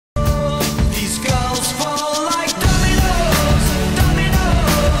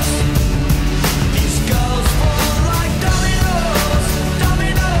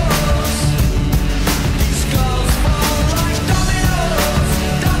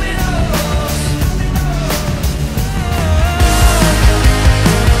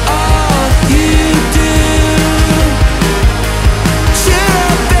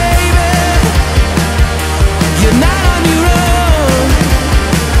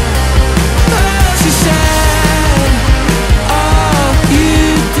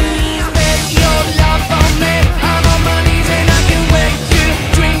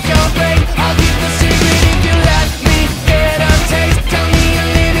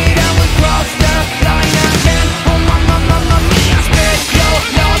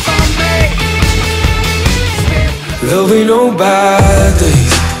be no bad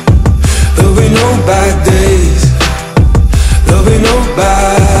days. There'll be no bad days. There'll be no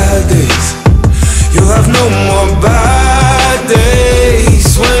bad days. You'll have no more bad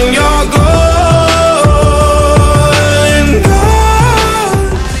days when you're going,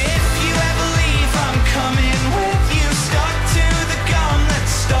 gone. If you ever leave, I'm coming with you. Stuck to the gum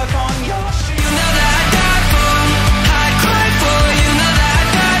that's stuck on your street. You know that I'd die for, I'd cry for. You know that I'd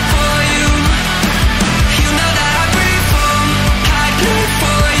die for you. You know that I breathe for, I'd live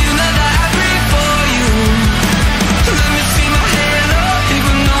for. You know that I breathe for you. Let me see my halo,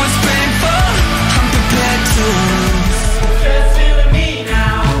 even though it's painful. I'm prepared to lose. Just feeling me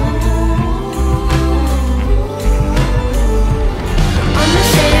now. On the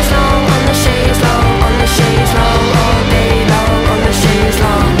chaise long, on the chaise long, on the chaise long, all day long, on the chaise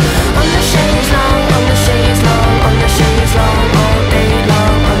long, on the chaise long, on the chaise long, on the chaise long, all day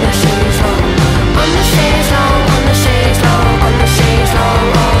long, on the chaise long, on the chaise long, on the chaise long, on the chaise long,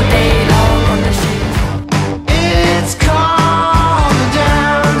 all day long, on the chaise long. It's calm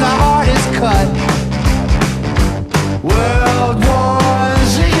down, the heart is cut. World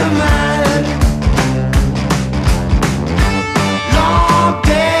wars in your mind. Long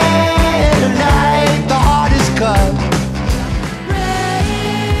day to night, the heart is cut.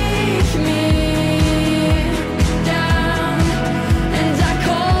 Break me down, and I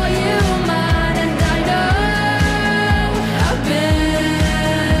call you mine, and I know I've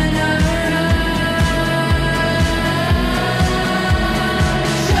been around.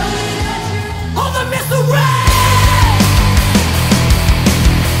 Show me that you hold the mystery.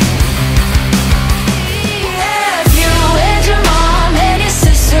 If you and your mom and your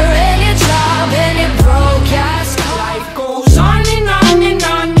sister and your job and your broke ass car, life goes on and on and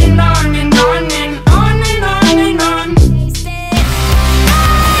on and on and on and on and on and on.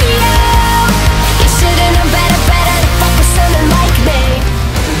 You shouldn't have better to fuck with someone like me.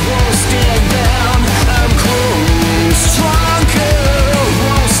 Won't stand down, I'm close, stronger.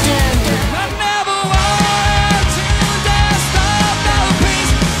 Won't stand down. I never want to dust off the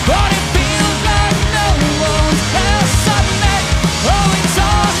peace, but it feels like no one else I've met. Oh, we're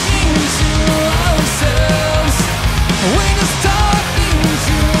talking to ourselves. We're just talking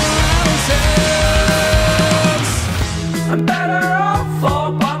to ourselves. I'm better off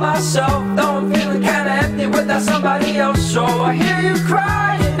all by myself, though I'm feeling kinda empty without somebody else. So I hear you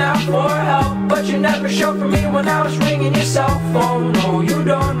crying out for help, but you never showed for me when I was ringing your cell phone. No, you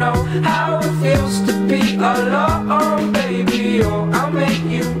don't know how it feels to be alone, baby. Oh, I'll make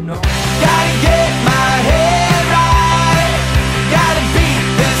you know. Gotta get my head right. Gotta beat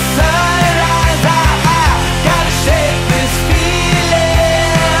this sunrise. Gotta shake this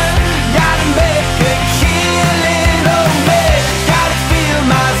feeling. Gotta make a killing. Oh, man. Gotta feel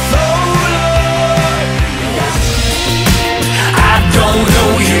my soul, Lord. I don't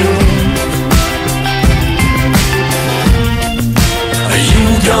know you. You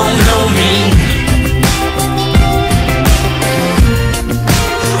don't know me.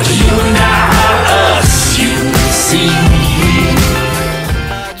 You and I are us, you see.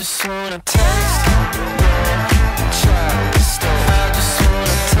 I just wanna taste, try to stay. I just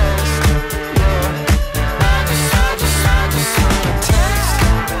wanna taste, I just wanna taste,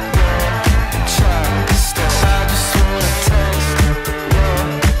 try to stay. I just wanna taste,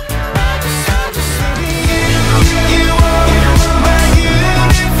 you are my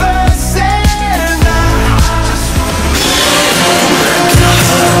universe.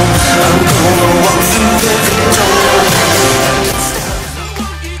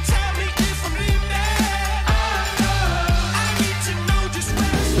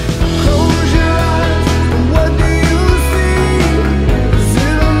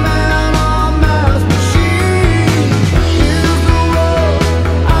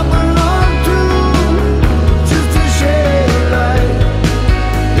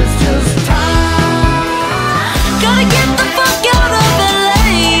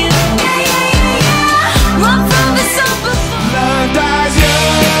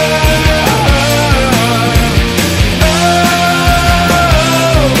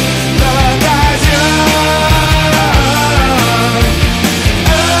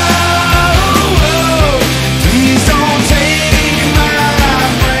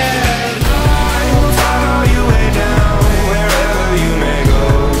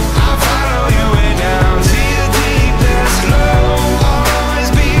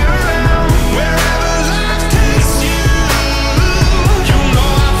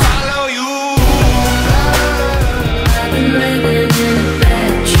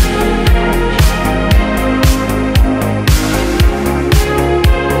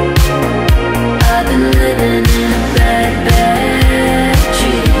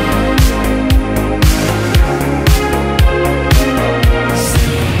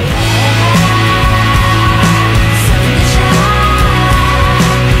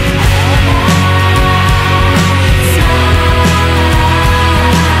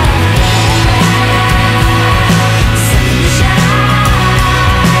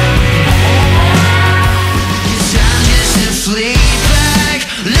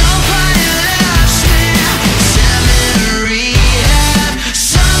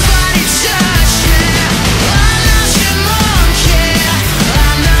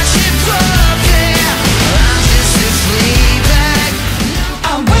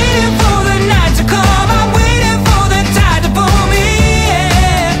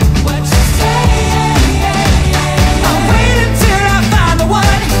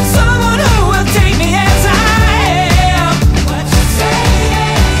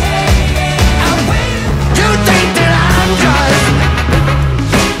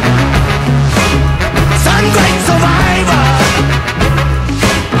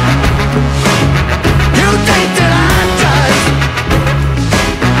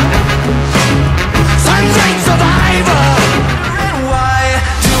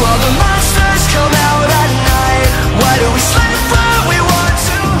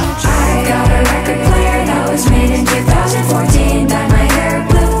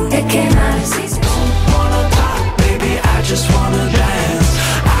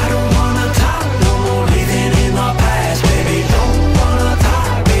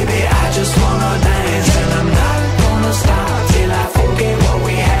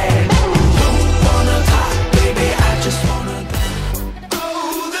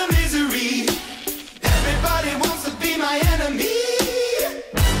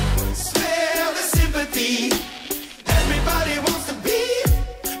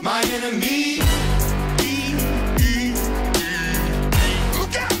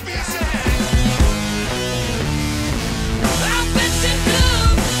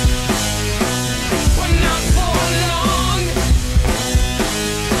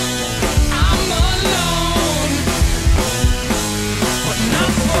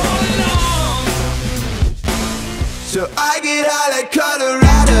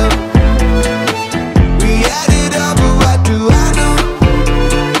 Colorado. We had it all, but what do I know?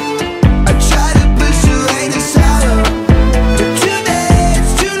 I try to push away the sorrow, but today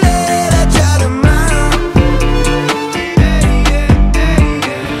it's too late. I try tomorrow.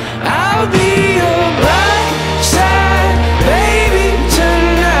 I'll be your bright side, baby,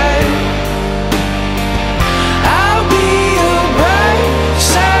 tonight. I'll be your bright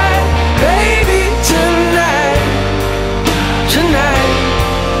side, baby, tonight. Tonight,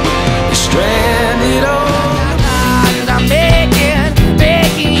 you're stranded on. I'm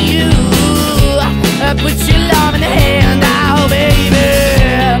begging you, put your love in the hand now, baby.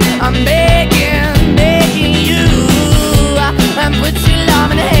 I'm begging you, put your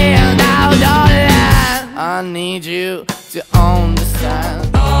love in the hand now, darling. I need you to own the